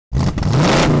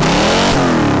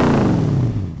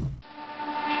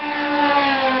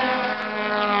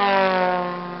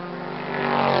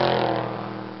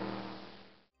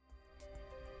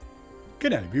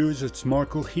G'day viewers, it's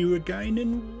Michael here again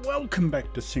and welcome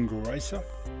back to SingleRacer.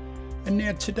 And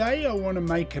now today I want to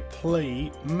make a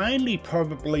plea, mainly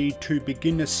probably to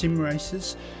beginner sim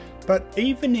racers, but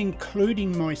even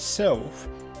including myself,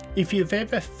 if you've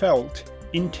ever felt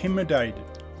intimidated.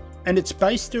 And it's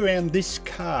based around this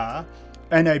car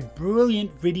and a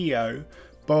brilliant video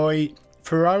by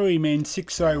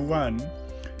Ferrariman601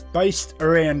 based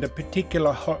around a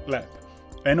particular hot lap.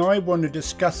 And I want to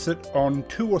discuss it on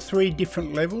 2 or 3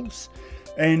 different levels.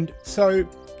 And so,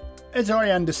 as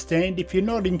I understand, if you're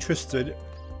not interested,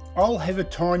 I'll have a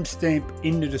timestamp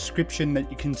in the description that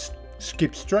you can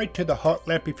skip straight to the hot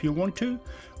lap if you want to,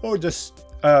 or just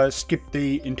skip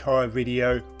the entire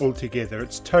video altogether.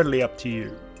 It's totally up to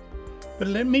you. But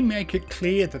let me make it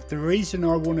clear that the reason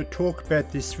I want to talk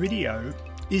about this video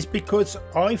is because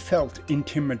I felt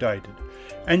intimidated,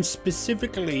 and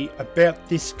specifically about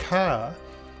this car.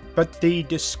 But the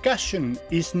discussion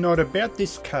is not about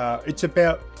this car, it's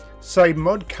about, say,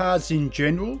 mod cars in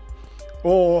general,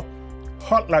 or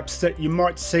hot laps that you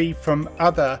might see from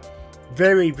other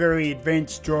very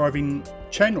advanced driving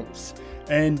channels,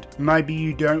 and maybe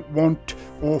you don't want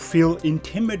or feel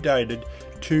intimidated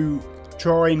to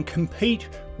try and compete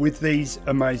with these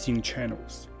amazing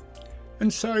channels.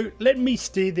 And so let me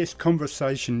steer this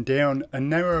conversation down a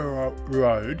narrow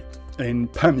road,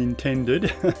 and pun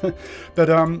intended, but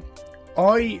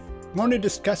I want to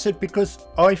discuss it because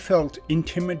I felt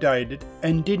intimidated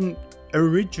and didn't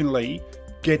originally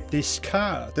get this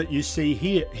car that you see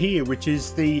here, which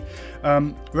is the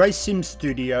Race Sim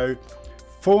Studio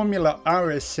Formula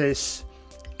RSS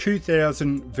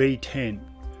 2000 V10.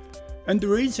 And the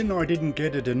reason I didn't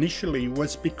get it initially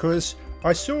was because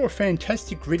I saw a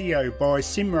fantastic video by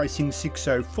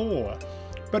SingleRacer,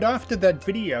 but after that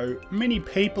video, many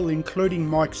people, including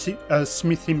Mike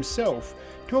Smith himself,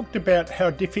 talked about how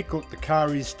difficult the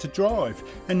car is to drive.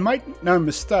 And make no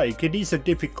mistake, it is a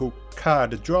difficult car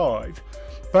to drive,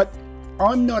 but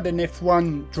I'm not an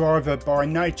F1 driver by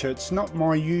nature. It's not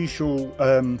my usual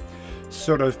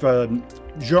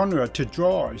genre to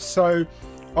drive. So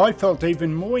I felt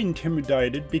even more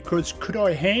intimidated because could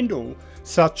I handle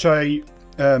such a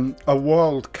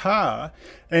wild car?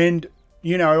 And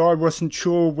you know, I wasn't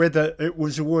sure whether it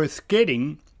was worth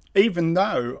getting, even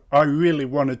though I really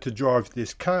wanted to drive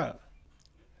this car.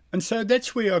 And so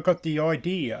that's where I got the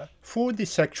idea for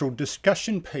this actual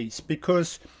discussion piece,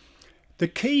 because the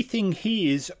key thing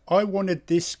here is I wanted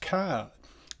this car.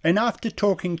 And after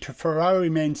talking to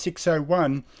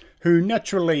Ferrariman601, who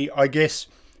naturally, I guess,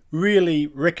 really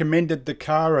recommended the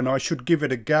car and I should give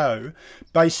it a go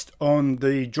based on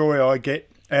the joy I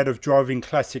get out of driving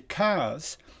classic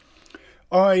cars,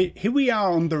 here we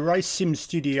are on the Race Sim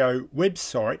Studio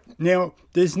website. Now,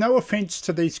 there's no offence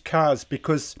to these cars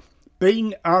because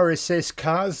being RSS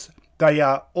cars, they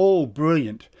are all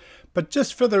brilliant. But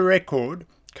just for the record,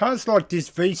 cars like this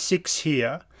V6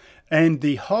 here and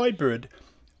the hybrid,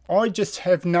 I just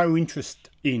have no interest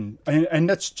in. And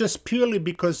that's just purely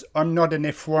because I'm not an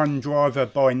F1 driver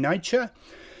by nature.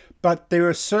 But there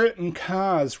are certain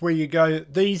cars where you go,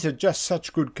 these are just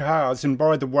such good cars. And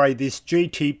by the way, this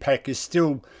GT pack is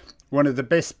still one of the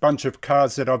best bunch of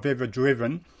cars that I've ever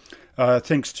driven,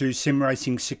 thanks to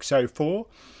SingleRacer604.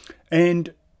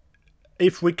 And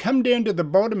if we come down to the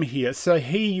bottom here, so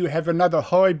here you have another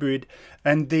hybrid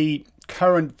and the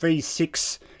current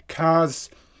V6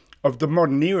 cars of the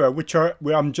modern era, which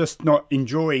I'm just not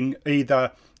enjoying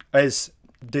either, as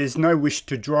there's no wish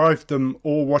to drive them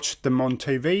or watch them on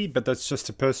TV, but that's just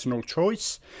a personal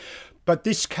choice. But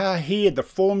this car here, the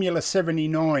Formula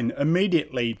 79,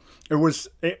 immediately, it's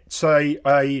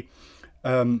a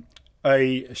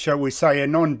shall we say, a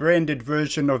non-branded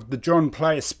version of the John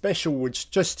Player Special, which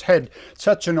just had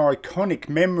such an iconic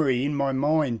memory in my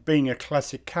mind, being a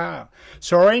classic car.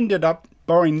 So I ended up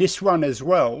buying this one as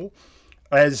well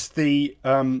as the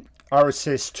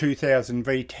RSS 2000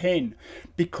 V10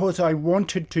 because I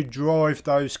wanted to drive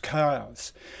those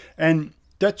cars. And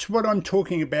that's what I'm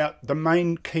talking about, the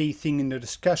main key thing in the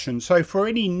discussion. So for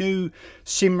any new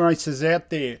sim racers out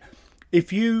there,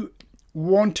 if you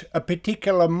want a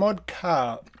particular mod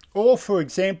car, or for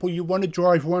example you want to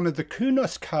drive one of the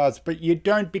Kunos cars but you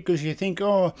don't because you think,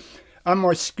 oh, are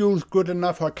my skills good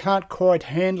enough, I can't quite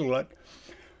handle it,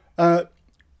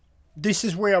 this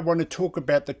is where I want to talk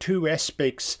about the 2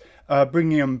 aspects,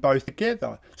 bringing them both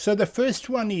together. So the first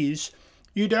one is,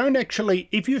 you don't actually,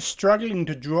 if you're struggling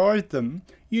to drive them,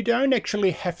 you don't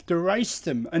actually have to race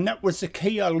them. And that was the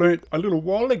key I learnt a little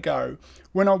while ago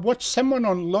when I watched someone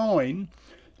online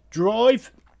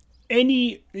drive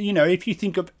any, if you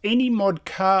think of any mod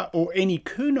car or any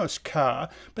Kunos car,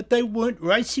 but they weren't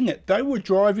racing it. They were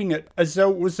driving it as though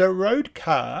it was a road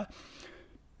car,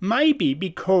 maybe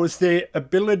because their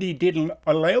ability didn't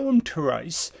allow them to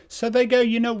race. So they go,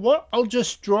 you know what, I'll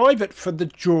just drive it for the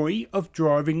joy of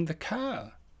driving the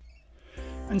car.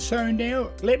 And so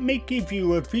now let me give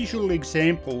you a visual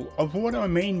example of what I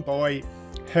mean by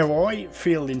how I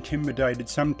feel intimidated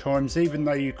sometimes, even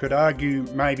though you could argue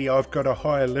maybe I've got a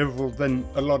higher level than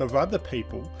a lot of other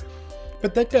people.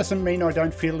 But that doesn't mean I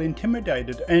don't feel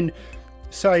intimidated. And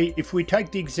say, if we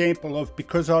take the example of,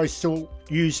 because I still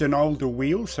use an older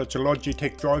wheel, such a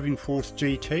Logitech Driving Force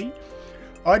GT,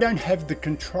 I don't have the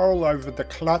control over the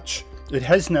clutch. It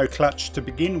has no clutch to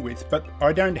begin with, but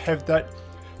I don't have that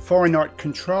finite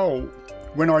control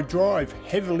when I drive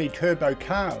heavily turbo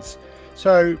cars.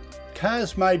 So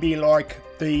cars maybe like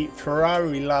the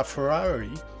Ferrari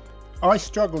I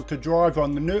struggle to drive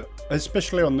on the,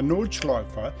 especially on the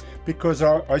Nordschleifer, because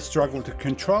I struggle to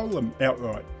control them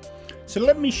outright. So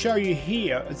let me show you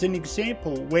here as an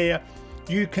example where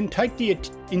you can take the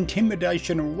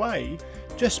intimidation away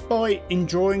just by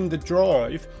enjoying the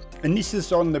drive. And this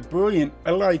is on the brilliant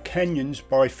LA Canyons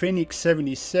by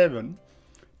Phoenix77.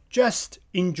 Just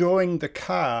enjoying the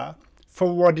car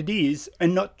for what it is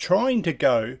and not trying to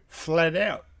go flat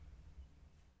out.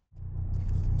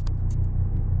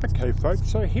 Okay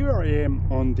folks, so here I am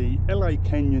on the LA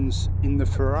Canyons in the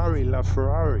Ferrari,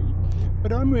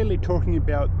 but I'm really talking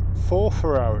about 4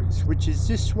 Ferraris, which is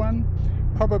this one,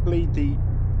 probably the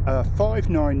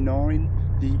 599,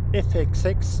 the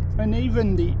FXX and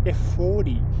even the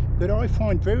F40, that I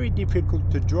find very difficult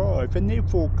to drive and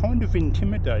therefore kind of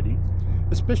intimidating,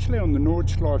 especially on the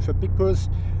Nordschleifer, because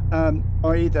I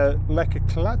either lack a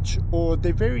clutch or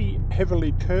they're very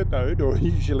heavily turboed, or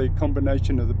usually a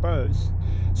combination of the both.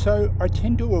 So I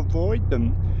tend to avoid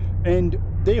them and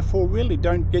therefore really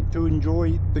don't get to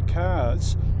enjoy the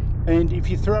cars. And if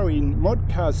you throw in mod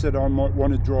cars that I might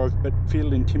want to drive but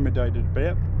feel intimidated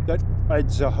about, that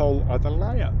adds a whole other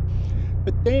layer.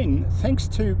 But then, thanks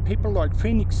to people like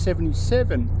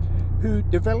Phoenix77 who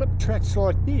develop tracks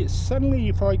like this, suddenly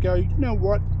if I go, you know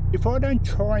what, if I don't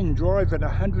try and drive at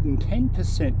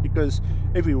 110% because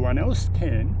everyone else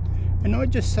can, and I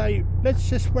just say, let's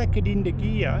just whack it into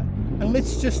gear and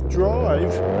let's just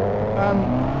drive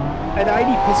at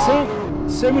 80%,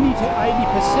 70 to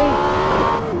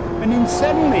 80%. And then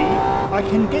suddenly I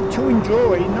can get to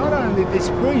enjoy not only this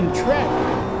brilliant track,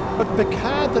 but the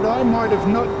car that I might have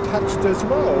not touched as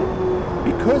well,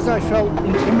 because I felt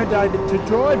intimidated to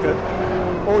drive it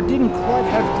or didn't quite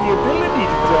have the ability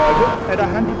to drive it at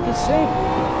 100%.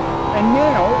 And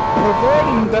now,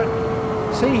 providing that,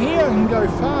 see here I can go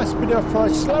fast, but if I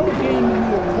slow it down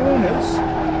in the corners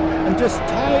and just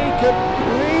take it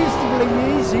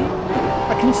reasonably easy,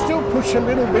 I can still push a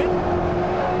little bit.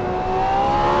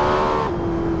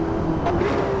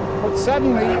 But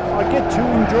suddenly I get to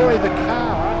enjoy the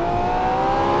car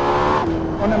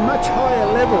on a much higher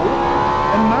level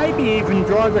and maybe even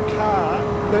drive a car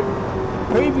that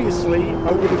previously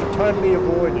I would have totally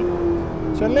avoided.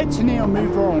 So let's now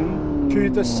move on to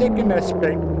the second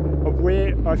aspect of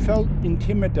where I felt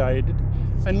intimidated,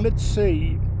 and let's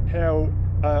see how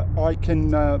I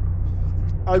can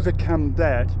overcome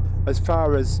that as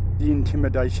far as the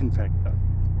intimidation factor.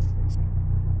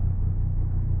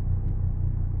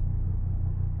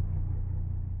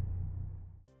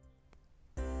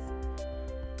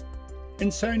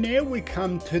 And so now we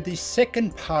come to the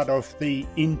second part of the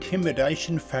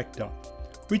intimidation factor,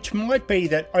 which might be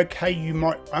that, okay, you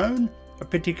might own a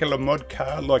particular mod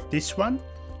car like this one,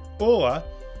 or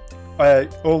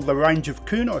all the range of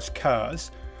Kunos cars,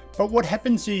 but what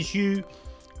happens is you,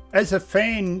 as a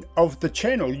fan of the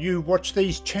channel, you watch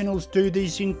these channels do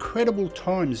these incredible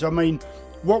times. I mean,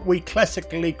 what we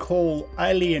classically call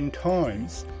alien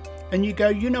times, and you go,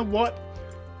 you know what?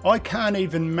 I can't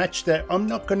even match that. I'm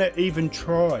not going to even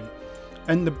try.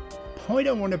 And the point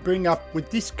I want to bring up with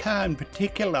this car in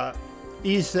particular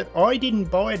is that I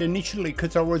didn't buy it initially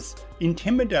because I was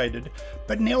intimidated,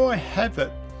 but now I have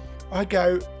it. I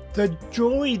go, the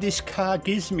joy this car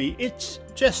gives me, it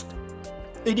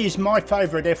is my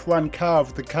favourite F1 car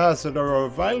of the cars that are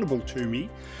available to me,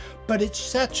 but it's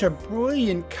such a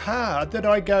brilliant car that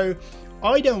I go,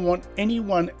 I don't want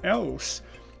anyone else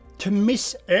to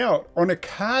miss out on a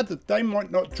car that they might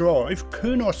not drive,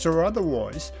 Kunos or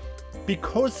otherwise,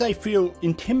 because they feel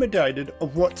intimidated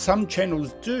of what some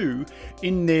channels do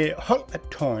in their hot lap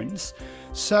times,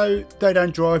 so they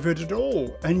don't drive it at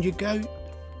all. And you go,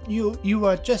 you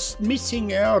are just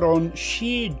missing out on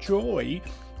sheer joy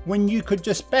when you could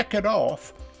just back it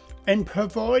off and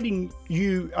providing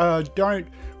you don't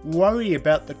worry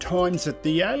about the times that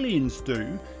the aliens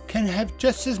do, can have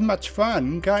just as much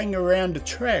fun going around a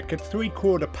track at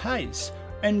 3/4 pace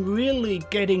and really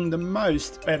getting the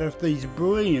most out of these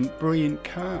brilliant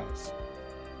cars.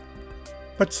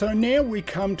 But so now we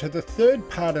come to the third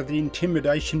part of the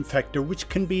intimidation factor, which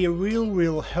can be a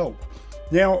real help.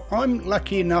 Now, I'm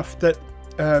lucky enough that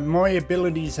my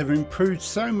abilities have improved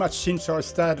so much since I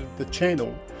started the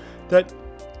channel that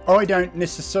I don't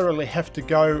necessarily have to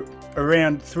go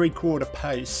around 3/4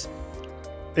 pace,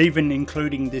 even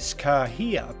including this car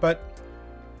here. But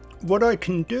what I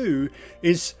can do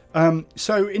is,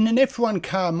 so in an F1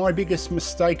 car, my biggest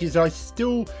mistake is I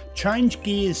still change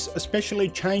gears, especially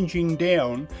changing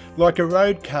down like a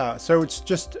road car. So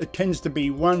it tends to be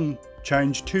 1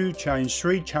 change, 2 change,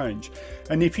 3 change.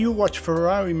 And if you watch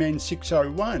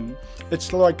Ferrariman601,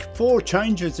 it's like 4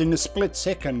 changes in a split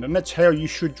second, and that's how you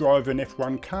should drive an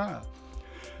F1 car.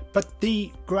 But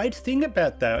the great thing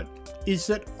about that is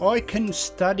that I can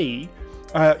study.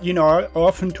 You know, I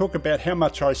often talk about how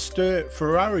much I stir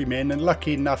Ferrariman, and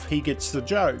lucky enough he gets the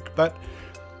joke, but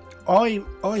I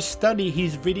study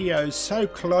his videos so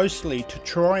closely to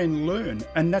try and learn.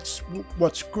 And that's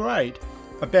what's great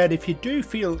about, if you do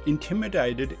feel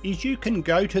intimidated, is you can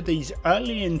go to these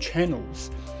alien channels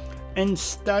and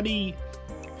study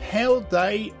how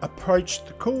they approach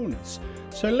the corners.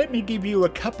 So let me give you a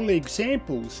couple of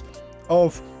examples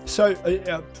of,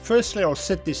 firstly I'll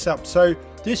set this up. So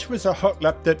this was a hot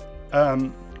lap that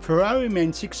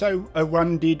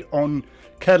Ferrariman601 did on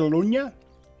Catalunya,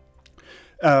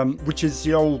 which is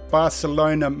the old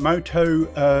Barcelona moto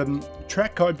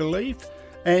track, I believe.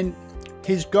 And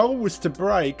his goal was to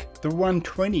break the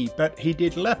 120, but he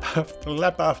did lap after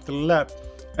lap after lap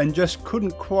and just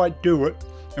couldn't quite do it,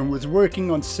 and was working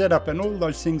on setup and all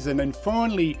those things. And then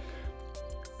finally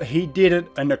he did it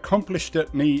and accomplished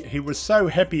it, and he was so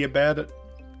happy about it.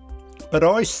 But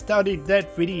I studied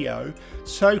that video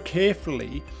so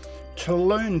carefully to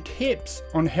learn tips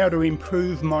on how to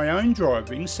improve my own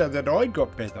driving so that I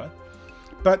got better.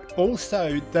 But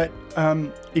also that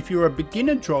if you're a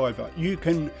beginner driver, you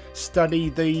can study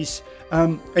these,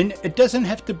 and it doesn't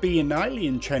have to be an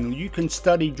alien channel. You can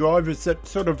study drivers that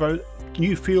sort of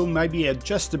you feel maybe are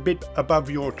just a bit above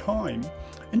your time,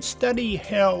 and study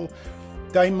how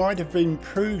they might have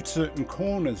improved certain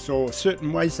corners or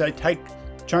certain ways they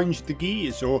change the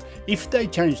gears, or if they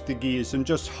change the gears and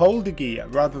just hold the gear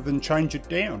rather than change it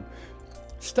down,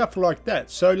 stuff like that.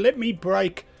 So let me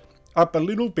break up a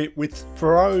little bit, with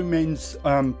Ferrariman's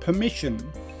permission,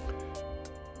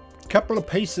 a couple of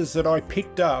pieces that I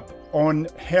picked up on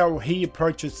how he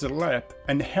approaches the lap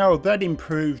and how that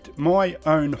improved my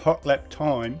own hot lap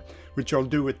time, which I'll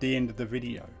do at the end of the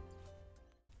video.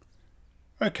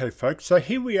 Okay folks, so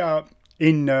here we are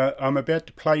in, I'm about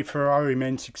to play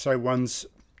Ferrariman601's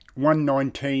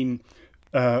 119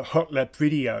 hot lap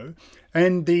video.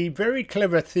 And the very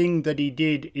clever thing that he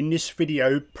did in this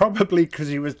video, probably because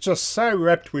he was just so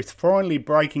wrapped with finally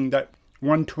breaking that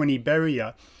 120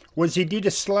 barrier, was he did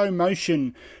a slow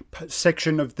motion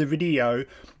section of the video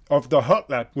of the hot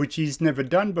lap, which he's never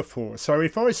done before. So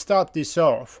if I start this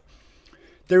off,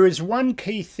 there is one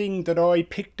key thing that I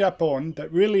picked up on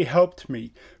that really helped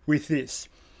me with this.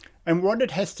 And what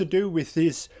it has to do with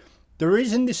is, the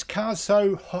reason this car's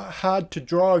so hard to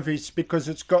drive is because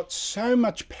it's got so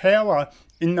much power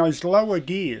in those lower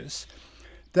gears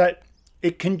that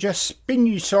it can just spin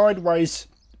you sideways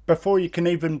before you can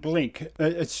even blink.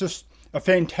 It's just a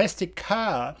fantastic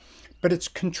car, but it's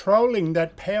controlling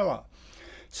that power.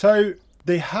 So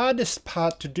the hardest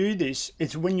part to do this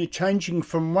is when you're changing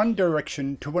from one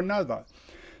direction to another.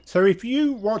 So if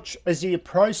you watch as he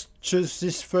approaches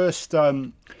this first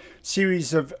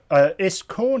series of S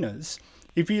corners,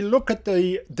 if you look at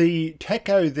the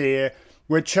tacho there,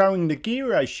 we're showing the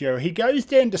gear ratio. He goes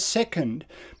down to second,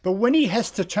 but when he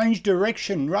has to change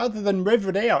direction, rather than rev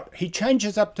it out, he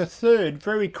changes up to third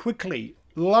very quickly,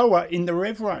 lower in the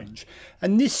rev range.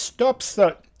 And this stops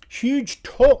that huge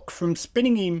torque from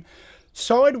spinning him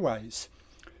sideways.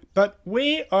 But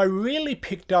where I really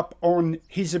picked up on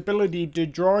his ability to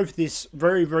drive this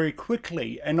very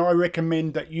quickly, and I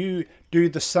recommend that you do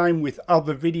the same with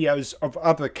other videos of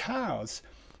other cars,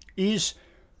 is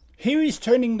here he's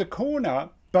turning the corner,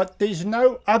 but there's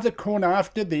no other corner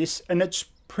after this, and it's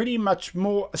pretty much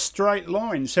more a straight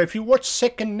line. So if you watch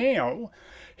second now,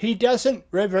 he doesn't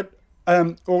rev it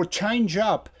or change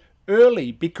up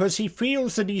early because he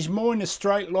feels that he's more in a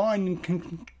straight line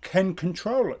and can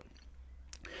control it.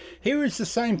 Here is the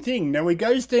same thing. Now he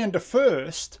goes down to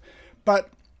first,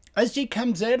 but as he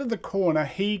comes out of the corner,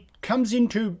 he comes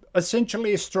into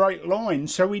essentially a straight line,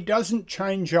 so he doesn't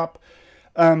change up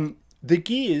the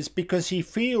gears because he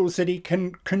feels that he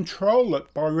can control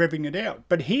it by revving it out.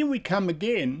 But here we come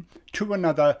again to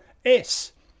another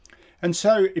S. And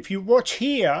so if you watch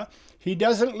here, he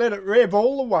doesn't let it rev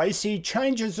all the way, so he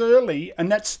changes early,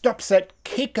 and that stops that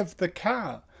kick of the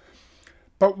car.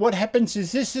 But what happens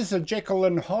is this is a Jekyll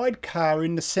and Hyde car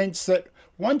in the sense that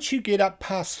once you get up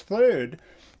past third,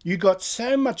 you got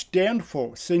so much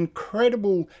downforce,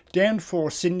 incredible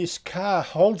downforce in this car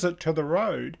holds it to the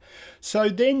road. So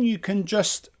then you can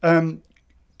just tend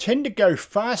to go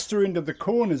faster into the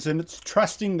corners, and it's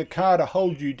trusting the car to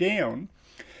hold you down.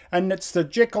 And it's the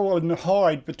Jekyll and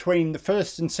Hyde between the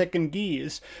first and second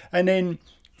gears, and then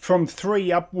from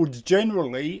 3 upwards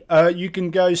generally, you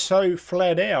can go so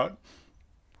flat out.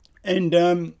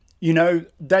 And you know,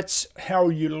 that's how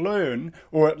you learn,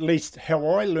 or at least how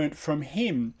I learnt from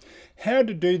him, how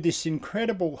to do this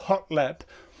incredible hot lap,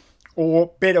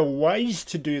 or better ways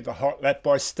to do the hot lap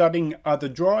by studying other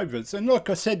drivers. And like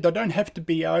I said, they don't have to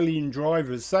be alien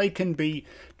drivers. They can be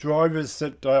drivers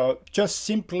that just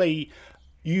simply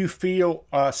you feel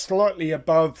are slightly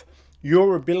above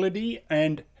your ability,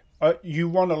 and you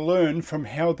want to learn from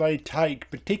how they take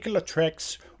particular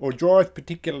tracks or drive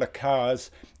particular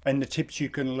cars and the tips you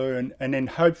can learn, and then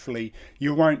hopefully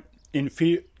you won't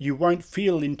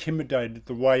feel intimidated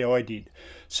the way I did.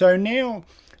 So now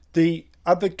the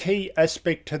other key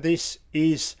aspect to this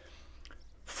is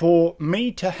for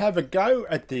me to have a go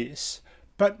at this,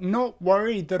 but not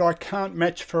worry that I can't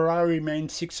match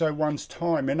Ferrariman601's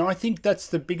time. And I think that's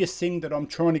the biggest thing that I'm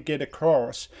trying to get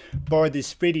across by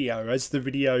this video, as the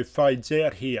video fades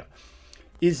out here,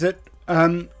 is that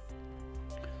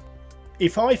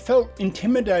if I felt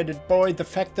intimidated by the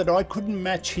fact that I couldn't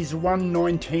match his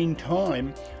 1:19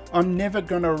 time, I'm never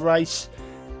going to race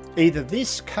either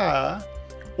this car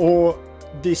or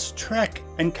this track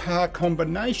and car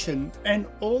combination, and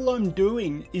all I'm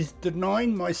doing is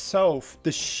denying myself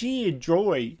the sheer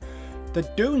joy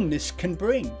that doing this can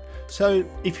bring. So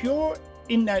if you're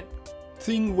in that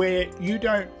thing where you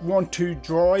don't want to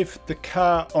drive the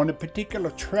car on a particular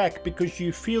track because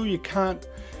you feel you can't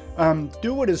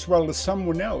do it as well as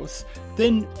someone else,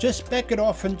 then just back it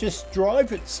off and just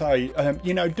drive it. Say,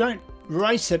 you know, don't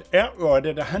race it outright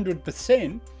at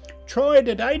 100%. Try it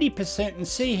at 80% and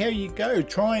see how you go.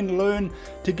 Try and learn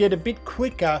to get a bit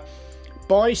quicker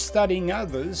by studying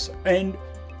others, and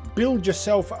build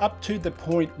yourself up to the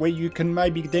point where you can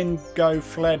maybe then go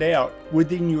flat out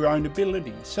within your own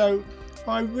ability. So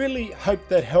I really hope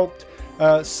that helped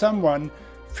someone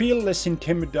feel less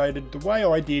intimidated the way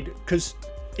I did, because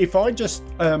if I just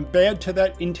bowed to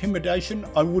that intimidation,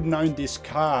 I wouldn't own this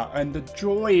car, and the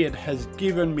joy it has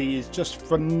given me is just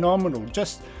phenomenal.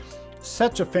 Just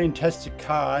such a fantastic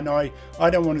car, and I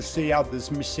don't want to see others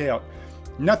miss out.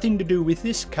 Nothing to do with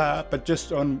this car, but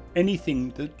just on anything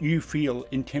that you feel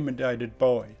intimidated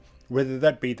by, whether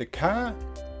that be the car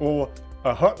or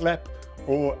a hot lap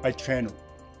or a channel.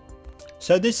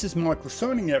 So this is Michael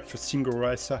signing out for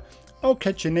SingleRacer. I'll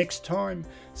catch you next time.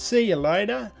 See you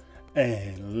later,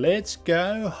 and let's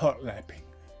go hot lapping.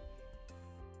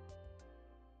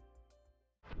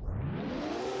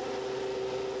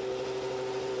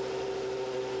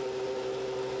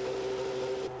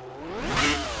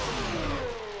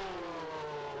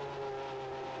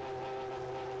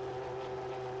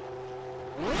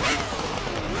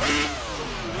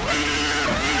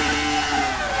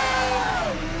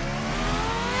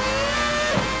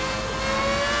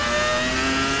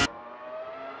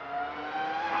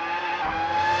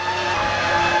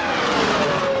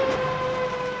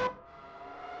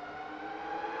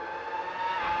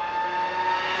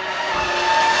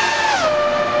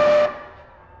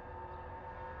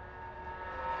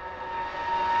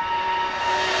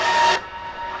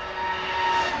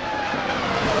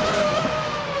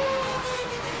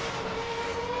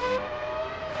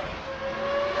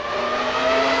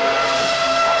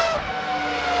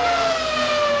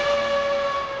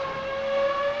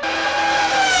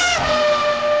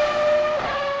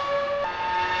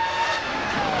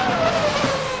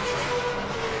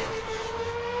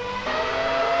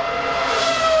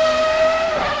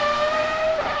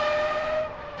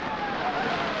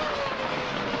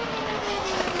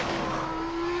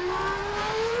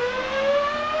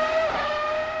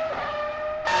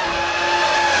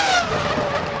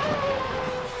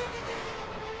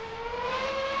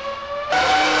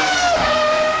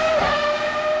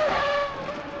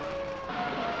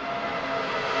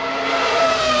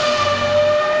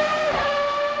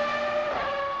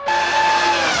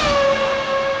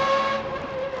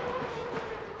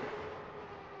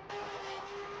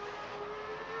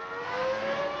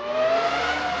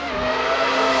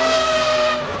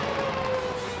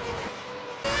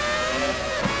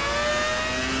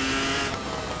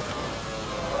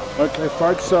 Okay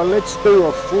folks, so let's do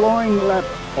a flying lap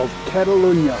of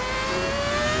Catalunya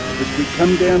as we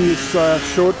come down this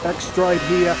short back straight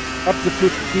here up to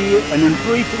 5th gear and then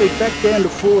briefly back down to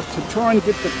 4th to try and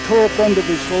get the torque onto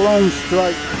this long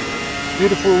straight,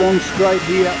 beautiful long straight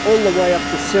here all the way up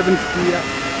to 7th gear,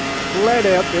 flat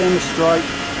out down the straight.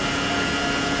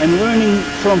 And learning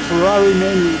from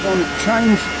Ferrariman, we want to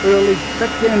change early back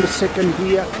down to 2nd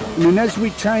gear, and then as we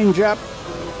change up,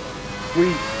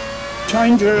 we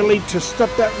change early to stop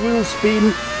that wheel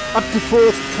spin up to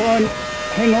 4th, try and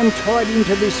hang on tight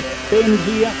into this bend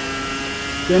here,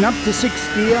 then up to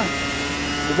 6th gear,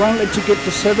 it won't let you get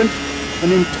to 7th,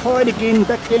 and then tight again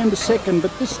back down to 2nd,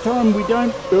 but this time we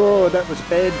don't, oh that was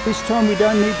bad, this time we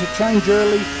don't need to change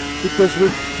early because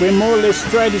we're more or less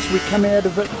straight as we come out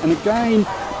of it, and again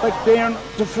back down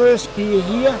to 1st gear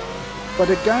here, but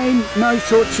again no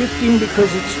short shifting because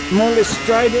it's more or less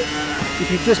straight if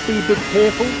you just be a bit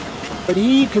careful. But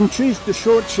here you can choose the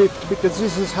short shift because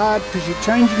this is hard because you're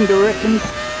changing direction.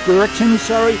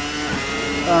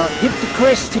 Hit the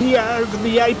crest here over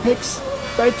the apex,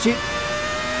 that's it,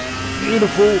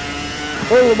 beautiful,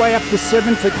 all the way up to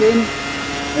 7th again,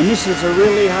 and this is a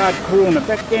really hard corner,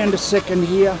 back down to 2nd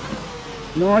here,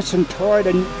 nice and tight,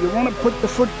 and you want to put the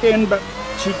foot down but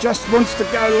she just wants to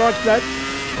go like that,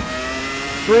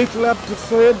 briefly up to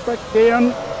 3rd, back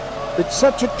down. It's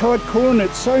such a tight corner,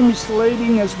 it's so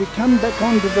misleading as we come back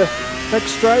onto the back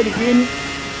straight again,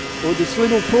 or this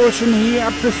little portion here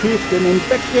up to 5th and then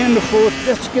back down to 4th,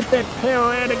 just to get that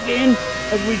power out again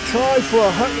as we try for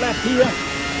a hot lap here.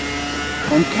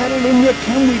 On Catalunya,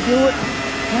 can we do it?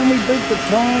 Can we beat the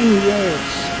time? Yes.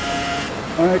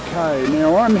 Okay,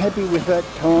 now I'm happy with that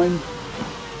time,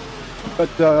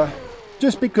 but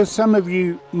just because some of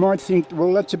you might think,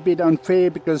 well that's a bit unfair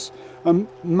because I'm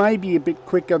maybe a bit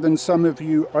quicker than some of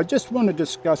you, I just want to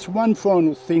discuss one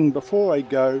final thing before I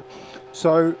go.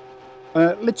 So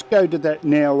let's go to that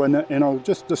now and I'll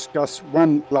just discuss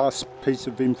one last piece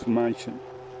of information.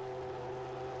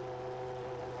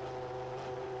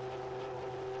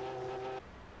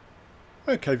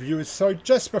 Okay viewers, so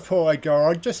just before I go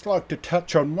I'd just like to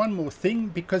touch on one more thing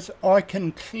because I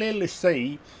can clearly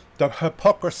see the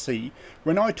hypocrisy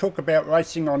when I talk about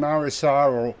racing on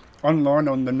RSR or online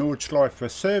on the Nordschleifer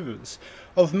servers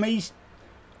of me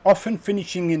often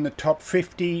finishing in the top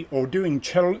 50 or doing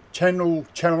channel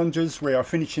challenges where I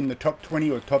finish in the top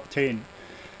 20 or top 10,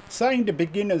 saying to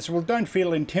beginners, well don't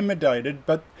feel intimidated,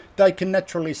 but they can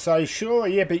naturally say, sure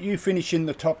yeah but you finish in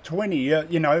the top 20,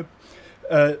 you know,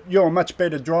 you're a much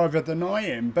better driver than I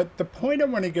am. But the point I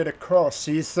want to get across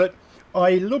is that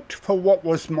I looked for what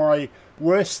was my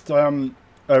worst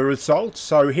result,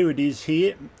 so here it is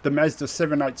here, the Mazda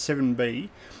 787B,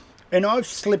 and I've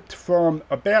slipped from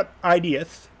about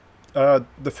 80th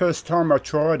the first time I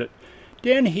tried it,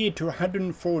 down here to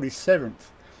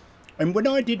 147th. And when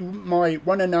I did my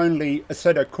one and only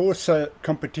Assetto Corsa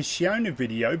Competizione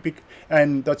video,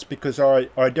 and that's because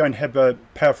I don't have a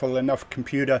powerful enough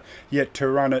computer yet to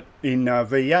run it in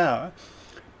VR,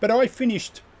 but I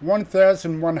finished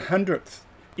 1100th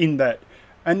in that,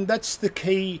 and that's the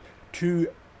key to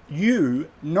you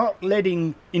not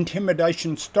letting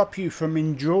intimidation stop you from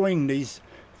enjoying these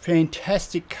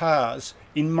fantastic cars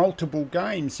in multiple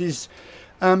games, is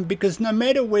because no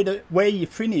matter where you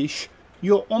finish,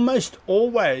 you're almost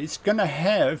always going to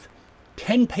have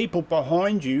 10 people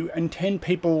behind you and 10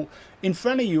 people in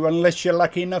front of you unless you're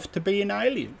lucky enough to be an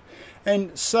alien.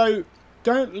 And so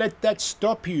don't let that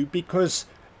stop you, because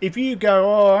if you go,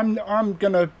 oh I'm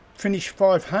going to finish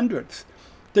 500th,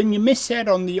 then you miss out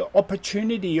on the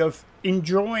opportunity of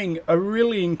enjoying a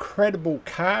really incredible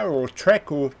car or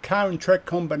car and track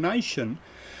combination.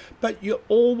 But you're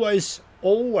always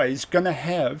going to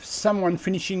have someone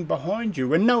finishing behind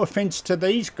you, and no offense to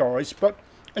these guys, but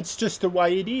it's just the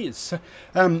way it is.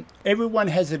 Everyone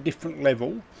has a different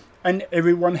level and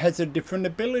everyone has a different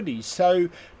ability, so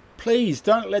please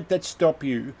don't let that stop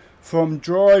you from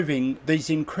driving these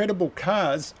incredible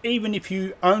cars, even if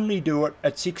you only do it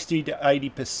at 60 to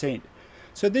 80%.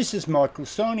 So this is Michael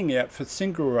signing out for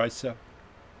SingleRacer.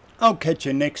 I'll catch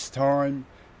you next time.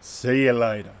 See you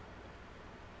later.